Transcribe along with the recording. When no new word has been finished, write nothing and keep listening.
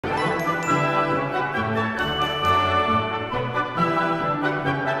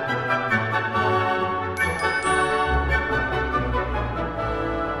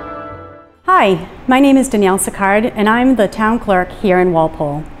Hi, my name is Danielle Sicard, and I'm the town clerk here in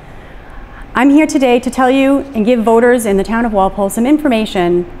Walpole. I'm here today to tell you and give voters in the town of Walpole some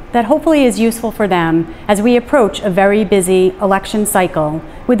information that hopefully is useful for them as we approach a very busy election cycle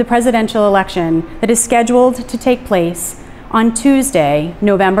with the presidential election that is scheduled to take place on Tuesday,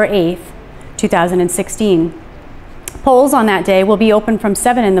 November 8th, 2016. Polls on that day will be open from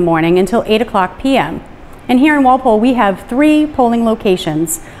 7 in the morning until 8 o'clock p.m. And here in Walpole, we have 3 polling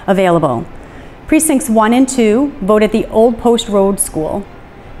locations available. Precincts 1 and 2 vote at the Old Post Road School.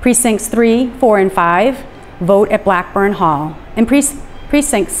 Precincts 3, 4, and 5 vote at Blackburn Hall. And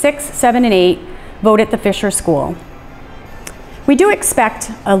precincts 6, 7, and 8 vote at the Fisher School. We do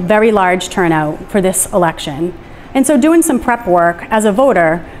expect a very large turnout for this election. And so doing some prep work as a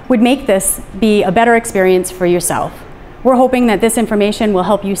voter would make this be a better experience for yourself. We're hoping that this information will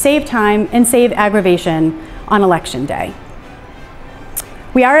help you save time and save aggravation on election day.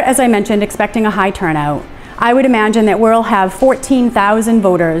 We are, as I mentioned, expecting a high turnout. I would imagine that we'll have 14,000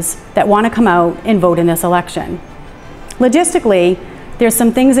 voters that want to come out and vote in this election. Logistically, there's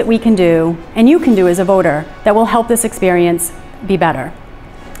some things that we can do, and you can do as a voter, that will help this experience be better.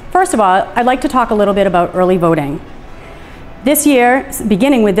 First of all, I'd like to talk a little bit about early voting. This year,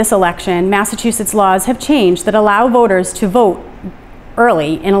 beginning with this election, Massachusetts laws have changed that allow voters to vote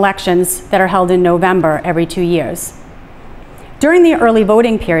early in elections that are held in November every 2 years. During the early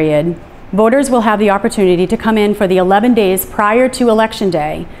voting period, voters will have the opportunity to come in for the 11 days prior to Election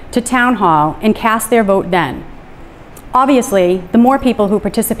Day to Town Hall and cast their vote then. Obviously, the more people who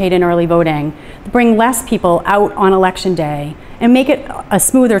participate in early voting bring less people out on Election Day and make it a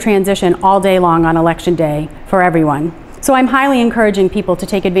smoother transition all day long on Election Day for everyone. So I'm highly encouraging people to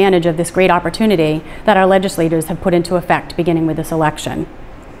take advantage of this great opportunity that our legislators have put into effect beginning with this election.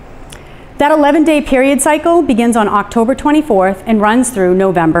 That 11-day period cycle begins on October 24th and runs through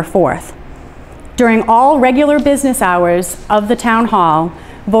November 4th. During all regular business hours of the town hall,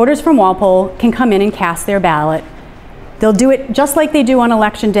 voters from Walpole can come in and cast their ballot. They'll do it just like they do on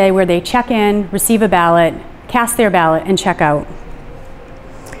Election Day, where they check in, receive a ballot, cast their ballot, and check out.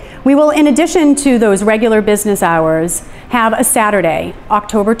 We will, in addition to those regular business hours, have a Saturday,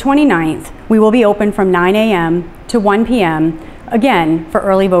 October 29th. We will be open from 9 a.m. to 1 p.m., again, for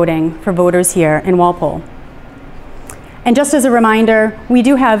early voting for voters here in Walpole. And just as a reminder, we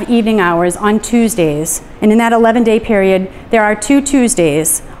do have evening hours on Tuesdays. And in that 11-day period, there are 2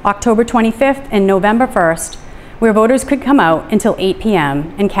 Tuesdays, October 25th and November 1st, where voters could come out until 8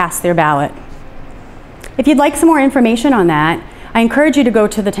 p.m. and cast their ballot. If you'd like some more information on that, I encourage you to go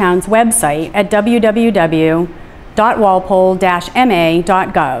to the town's website at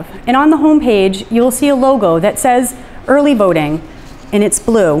www.walpole-ma.gov. And on the home page, you'll see a logo that says Early Voting, and it's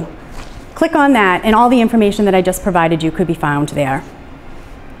blue. Click on that, and all the information that I just provided you could be found there.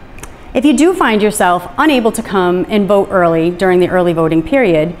 If you do find yourself unable to come and vote early during the early voting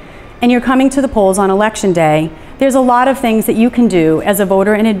period, and you're coming to the polls on Election Day, there's a lot of things that you can do as a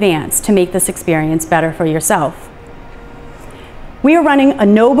voter in advance to make this experience better for yourself. We are running a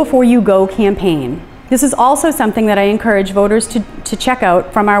Know Before You Go campaign. This is also something that I encourage voters to check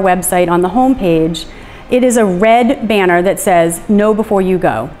out from our website on the home page. It is a red banner that says Know Before You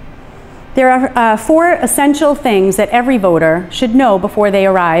Go. There are 4 essential things that every voter should know before they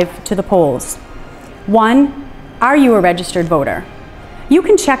arrive to the polls. 1, are you a registered voter? You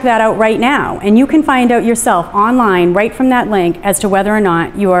can check that out right now, and you can find out yourself online right from that link as to whether or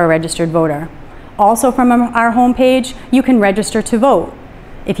not you are a registered voter. Also from our homepage, you can register to vote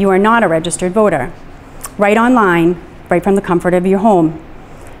if you are not a registered voter. Right online, right from the comfort of your home.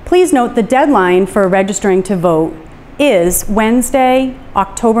 Please note the deadline for registering to vote is Wednesday,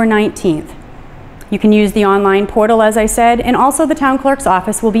 October 19th. You can use the online portal, as I said, and also the town clerk's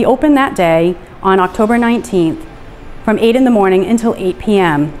office will be open that day on October 19th from 8 in the morning until 8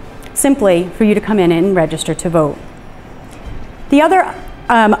 p.m. simply for you to come in and register to vote. The other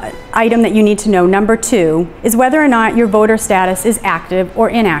item that you need to know, number 2, is whether or not your voter status is active or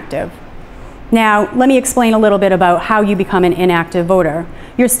inactive. Now, let me explain a little bit about how you become an inactive voter.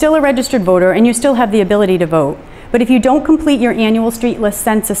 You're still a registered voter and you still have the ability to vote, but if you don't complete your annual street list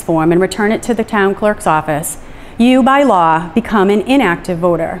census form and return it to the town clerk's office, you, by law, become an inactive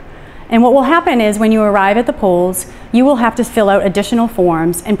voter. And what will happen is when you arrive at the polls, you will have to fill out additional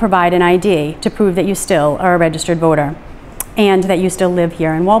forms and provide an ID to prove that you still are a registered voter and that you still live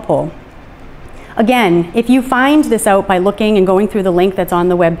here in Walpole. Again, if you find this out by looking and going through the link that's on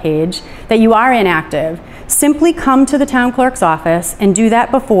the web page that you are inactive, simply come to the town clerk's office and do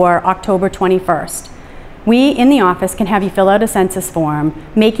that before October 21st. We in the office can have you fill out a census form,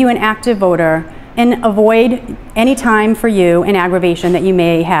 make you an active voter, and avoid any time for you and aggravation that you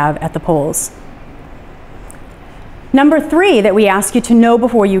may have at the polls. Number 3 that we ask you to know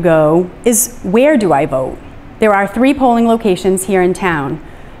before you go is, where do I vote? There are 3 polling locations here in town.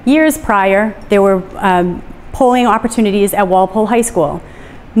 Years prior, there were polling opportunities at Walpole High School.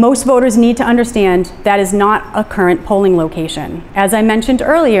 Most voters need to understand that is not a current polling location. As I mentioned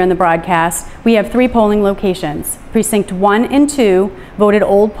earlier in the broadcast, we have 3 polling locations. Precinct 1 and 2 vote at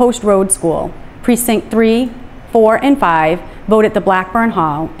Old Post Road School. Precinct 3, 4, and 5 vote at the Blackburn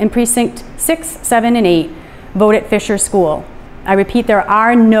Hall. And Precinct 6, 7, and 8 vote at Fisher School. I repeat, there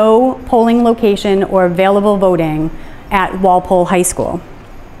are no polling location or available voting at Walpole High School.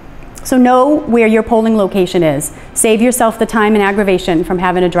 So know where your polling location is. Save yourself the time and aggravation from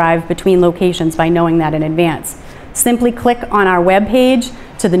having to drive between locations by knowing that in advance. Simply click on our webpage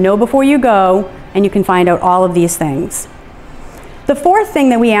to the Know Before You Go, and you can find out all of these things. The 4th thing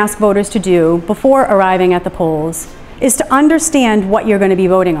that we ask voters to do before arriving at the polls is to understand what you're going to be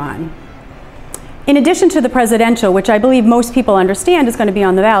voting on. In addition to the presidential, which I believe most people understand is going to be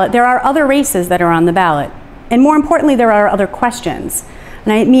on the ballot, there are other races that are on the ballot. And more importantly, there are other questions.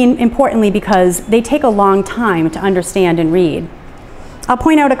 And I mean importantly because they take a long time to understand and read. I'll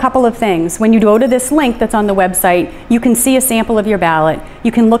point out a couple of things. When you go to this link that's on the website, you can see a sample of your ballot,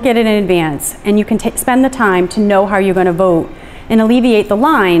 you can look at it in advance, and you can spend the time to know how you're going to vote and alleviate the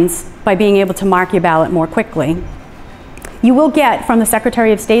lines by being able to mark your ballot more quickly. You will get from the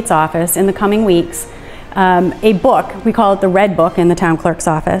Secretary of State's office in the coming weeks a book, we call it the Red Book in the Town Clerk's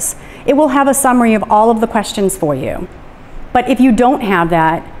office. It will have a summary of all of the questions for you. But if you don't have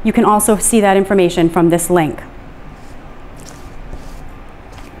that, you can also see that information from this link.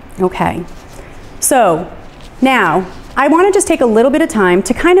 Okay, so now I want to just take a little bit of time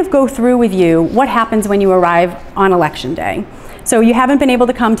to kind of go through with you what happens when you arrive on Election Day. So you haven't been able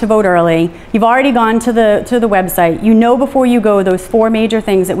to come to vote early, you've already gone to the website, you know before you go those 4 major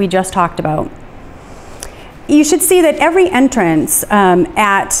things that we just talked about. You should see that every entrance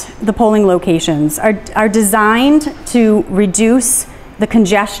at the polling locations are designed to reduce the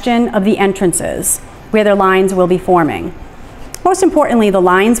congestion of the entrances where their lines will be forming. Most importantly, the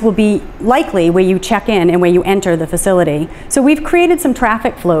lines will be likely where you check in and where you enter the facility. So we've created some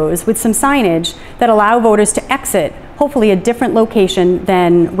traffic flows with some signage that allow voters to exit, hopefully a different location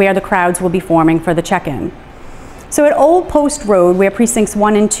than where the crowds will be forming for the check-in. So at Old Post Road, where precincts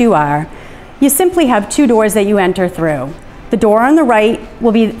 1 and 2 are, you simply have 2 doors that you enter through. The door on the right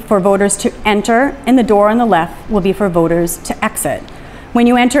will be for voters to enter, and the door on the left will be for voters to exit. When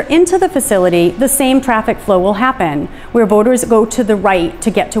you enter into the facility, the same traffic flow will happen, where voters go to the right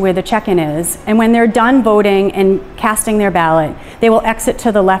to get to where the check-in is, and when they're done voting and casting their ballot, they will exit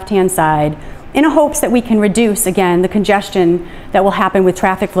to the left-hand side in hopes that we can reduce, again, the congestion that will happen with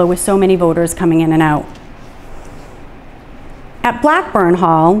traffic flow with so many voters coming in and out. At Blackburn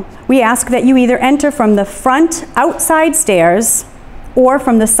Hall, we ask that you either enter from the front outside stairs or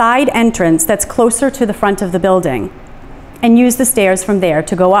from the side entrance that's closer to the front of the building, and use the stairs from there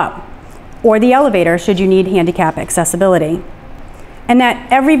to go up, or the elevator should you need handicap accessibility. And that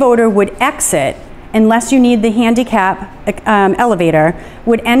every voter would exit, unless you need the handicap elevator,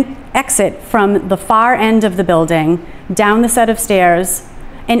 would exit from the far end of the building, down the set of stairs,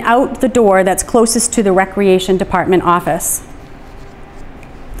 and out the door that's closest to the Recreation Department office.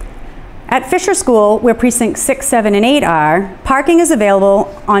 At Fisher School, where precincts 6, 7, and 8 are, parking is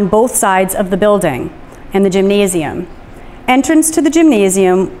available on both sides of the building and the gymnasium. Entrance to the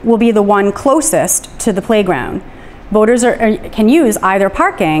gymnasium will be the one closest to the playground. Voters can use either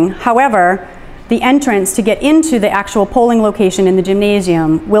parking. However, the entrance to get into the actual polling location in the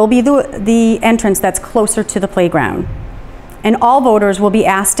gymnasium will be the entrance that's closer to the playground. And all voters will be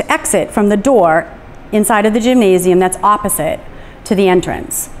asked to exit from the door inside of the gymnasium that's opposite to the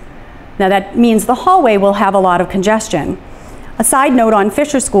entrance. Now that means the hallway will have a lot of congestion. A side note on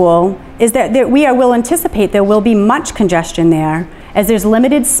Fisher School is that we will anticipate there will be much congestion there, as there's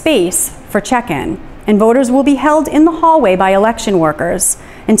limited space for check-in, and voters will be held in the hallway by election workers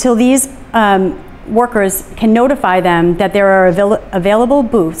until these workers can notify them that there are available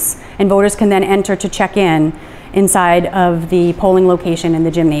booths, and voters can then enter to check in inside of the polling location in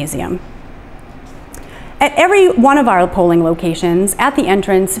the gymnasium. At every one of our polling locations, at the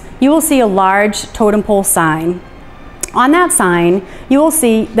entrance, you will see a large totem pole sign. On that sign, you will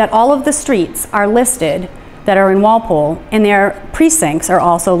see that all of the streets are listed that are in Walpole, and their precincts are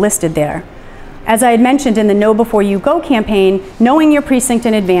also listed there. As I had mentioned in the Know Before You Go campaign, knowing your precinct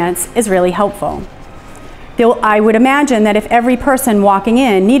in advance is really helpful. I would imagine that if every person walking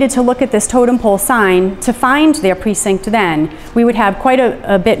in needed to look at this totem pole sign to find their precinct then, we would have quite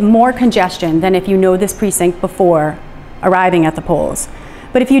a bit more congestion than if you know this precinct before arriving at the polls.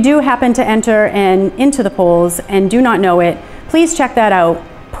 But if you do happen to enter into the polls and do not know it, please check that out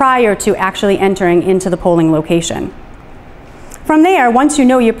prior to actually entering into the polling location. From there, once you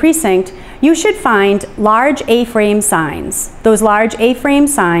know your precinct, you should find large A-frame signs. Those large A-frame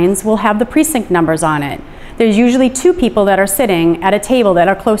signs will have the precinct numbers on it. There's usually 2 people that are sitting at a table that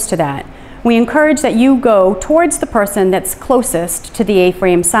are close to that. We encourage that you go towards the person that's closest to the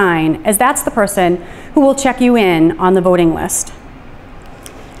A-frame sign, as that's the person who will check you in on the voting list.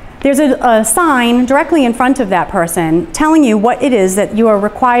 There's a sign directly in front of that person telling you what it is that you are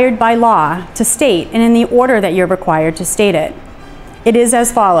required by law to state and in the order that you're required to state it. It is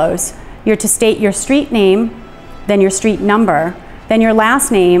as follows. You're to state your street name, then your street number, then your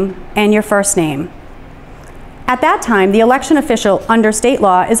last name, and your first name. At that time, the election official under state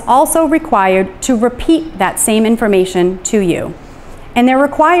law is also required to repeat that same information to you. And they're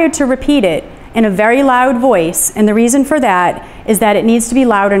required to repeat it in a very loud voice, and the reason for that is that it needs to be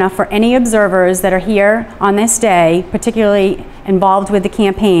loud enough for any observers that are here on this day, particularly involved with the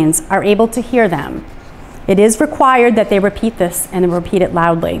campaigns, are able to hear them. It is required that they repeat this and repeat it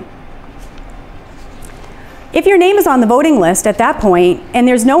loudly. If your name is on the voting list at that point and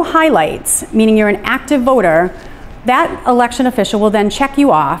there's no highlights, meaning you're an active voter, that election official will then check you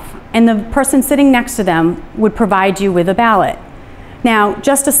off and the person sitting next to them would provide you with a ballot. Now,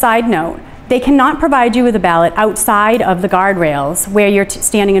 just a side note, they cannot provide you with a ballot outside of the guardrails where you're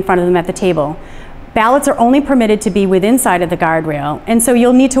standing in front of them at the table. Ballots are only permitted to be within inside of the guardrail, and so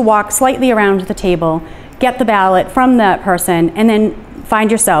you'll need to walk slightly around the table, get the ballot from that person, and then find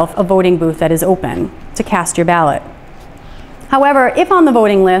yourself a voting booth that is open to cast your ballot. However, if on the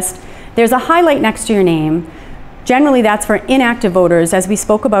voting list there's a highlight next to your name, generally that's for inactive voters, as we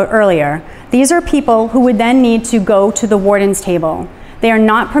spoke about earlier. These are people who would then need to go to the warden's table. They are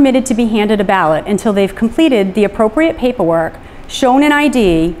not permitted to be handed a ballot until they've completed the appropriate paperwork, shown an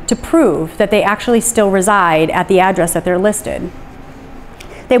ID to prove that they actually still reside at the address that they're listed.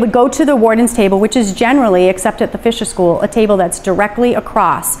 They would go to the warden's table, which is generally, except at the Fisher School, a table that's directly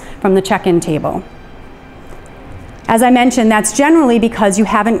across from the check-in table. As I mentioned, that's generally because you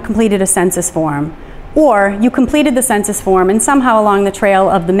haven't completed a census form, or you completed the census form and somehow along the trail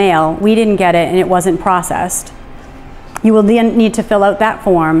of the mail, we didn't get it and it wasn't processed. You will then need to fill out that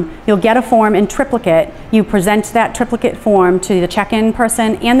form. You'll get a form in triplicate. You present that triplicate form to the check-in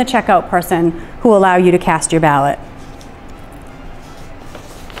person and the checkout person who allow you to cast your ballot.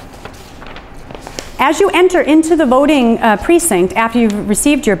 As you enter into the voting precinct after you've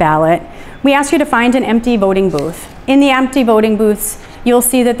received your ballot, we ask you to find an empty voting booth. In the empty voting booths, you'll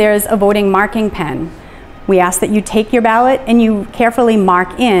see that there's a voting marking pen. We ask that you take your ballot and you carefully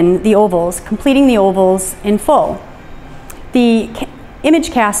mark in the ovals, completing the ovals in full. The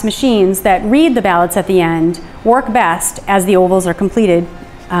image cast machines that read the ballots at the end work best as the ovals are completed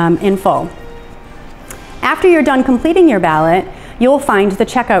in full. After you're done completing your ballot, you'll find the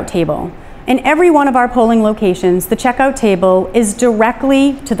checkout table. In every one of our polling locations, the checkout table is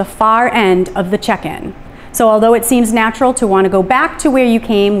directly to the far end of the check-in. So although it seems natural to want to go back to where you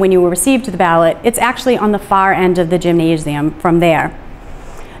came when you received the ballot, it's actually on the far end of the gymnasium from there.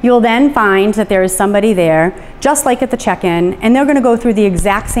 You'll then find that there is somebody there, just like at the check-in, and they're going to go through the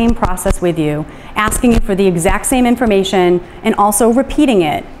exact same process with you, asking you for the exact same information and also repeating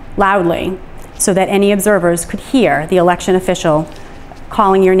it loudly so that any observers could hear the election official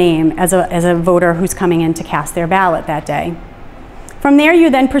calling your name as a voter who's coming in to cast their ballot that day. From there, you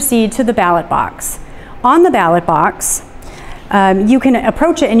then proceed to the ballot box. On the ballot box, you can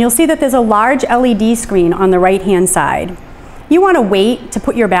approach it and you'll see that there's a large LED screen on the right-hand side. You want to wait to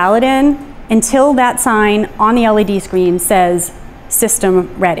put your ballot in until that sign on the LED screen says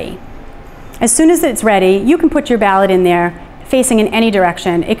 "System Ready." As soon as it's ready, you can put your ballot in there facing in any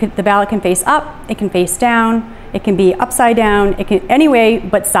direction. The ballot can face up, it can face down, it can be upside down, it can any way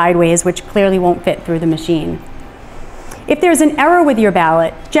but sideways, which clearly won't fit through the machine. If there's an error with your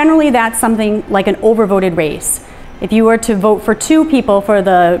ballot, generally that's something like an overvoted race. If you were to vote for 2 people for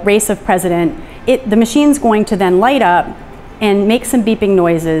the race of president, the machine's going to then light up and make some beeping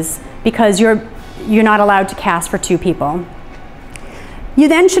noises because you're not allowed to cast for 2 people. You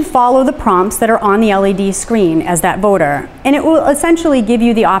then should follow the prompts that are on the LED screen as that voter, and it will essentially give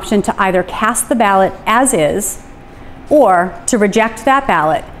you the option to either cast the ballot as is or to reject that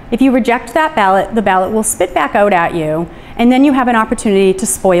ballot. If you reject that ballot, the ballot will spit back out at you, and then you have an opportunity to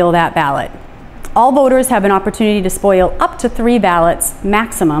spoil that ballot. All voters have an opportunity to spoil up to 3 ballots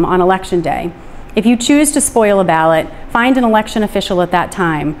maximum on election day. If you choose to spoil a ballot, find an election official at that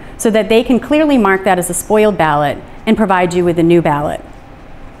time so that they can clearly mark that as a spoiled ballot and provide you with a new ballot.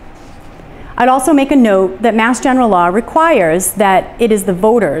 I'd also make a note that Mass General Law requires that it is the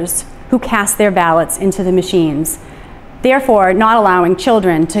voters who cast their ballots into the machines, therefore not allowing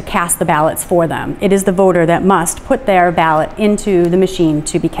children to cast the ballots for them. It is the voter that must put their ballot into the machine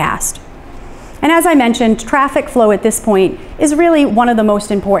to be cast. And as I mentioned, traffic flow at this point is really one of the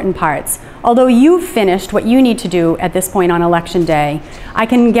most important parts. Although you've finished what you need to do at this point on election day, I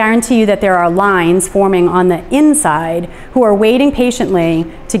can guarantee you that there are lines forming on the inside who are waiting patiently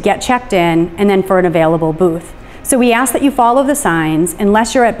to get checked in and then for an available booth. So we ask that you follow the signs.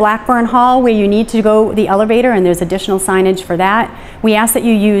 Unless you're at Blackburn Hall where you need to go the elevator and there's additional signage for that, we ask that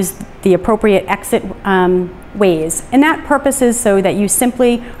you use the appropriate exit ways. And that purpose is so that you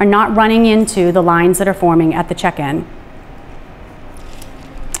simply are not running into the lines that are forming at the check-in.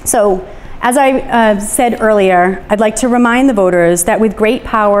 So, as I said earlier, I'd like to remind the voters that with great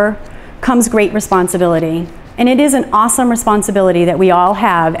power comes great responsibility. And it is an awesome responsibility that we all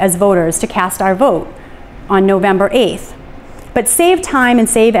have as voters to cast our vote on November 8th. But save time and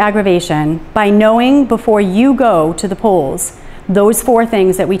save aggravation by knowing before you go to the polls those 4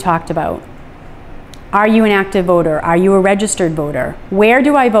 things that we talked about. Are you an active voter? Are you a registered voter? Where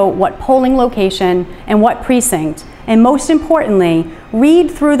do I vote? What polling location and what precinct? And most importantly,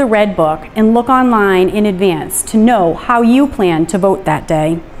 read through the Red Book and look online in advance to know how you plan to vote that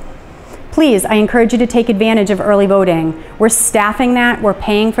day. Please, I encourage you to take advantage of early voting. We're staffing that, we're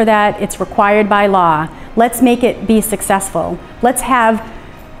paying for that, it's required by law. Let's make it be successful. Let's have,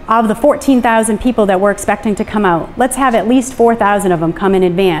 of the 14,000 people that we're expecting to come out, let's have at least 4,000 of them come in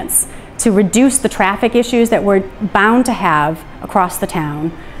advance to reduce the traffic issues that we're bound to have across the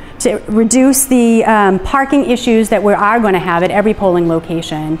town, to reduce the parking issues that we are going to have at every polling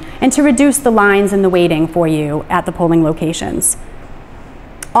location, and to reduce the lines and the waiting for you at the polling locations.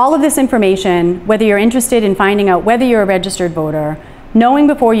 All of this information, whether you're interested in finding out whether you're a registered voter, knowing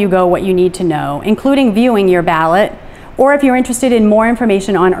before you go what you need to know, including viewing your ballot, or if you're interested in more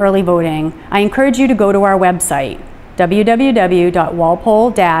information on early voting, I encourage you to go to our website,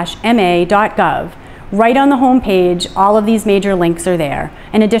 www.walpole-ma.gov. Right on the home page, all of these major links are there,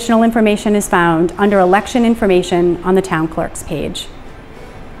 and additional information is found under election information on the town clerk's page.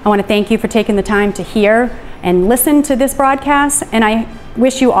 I want to thank you for taking the time to hear and listen to this broadcast, and I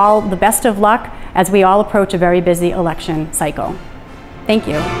wish you all the best of luck as we all approach a very busy election cycle. Thank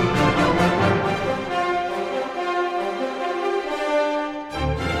you.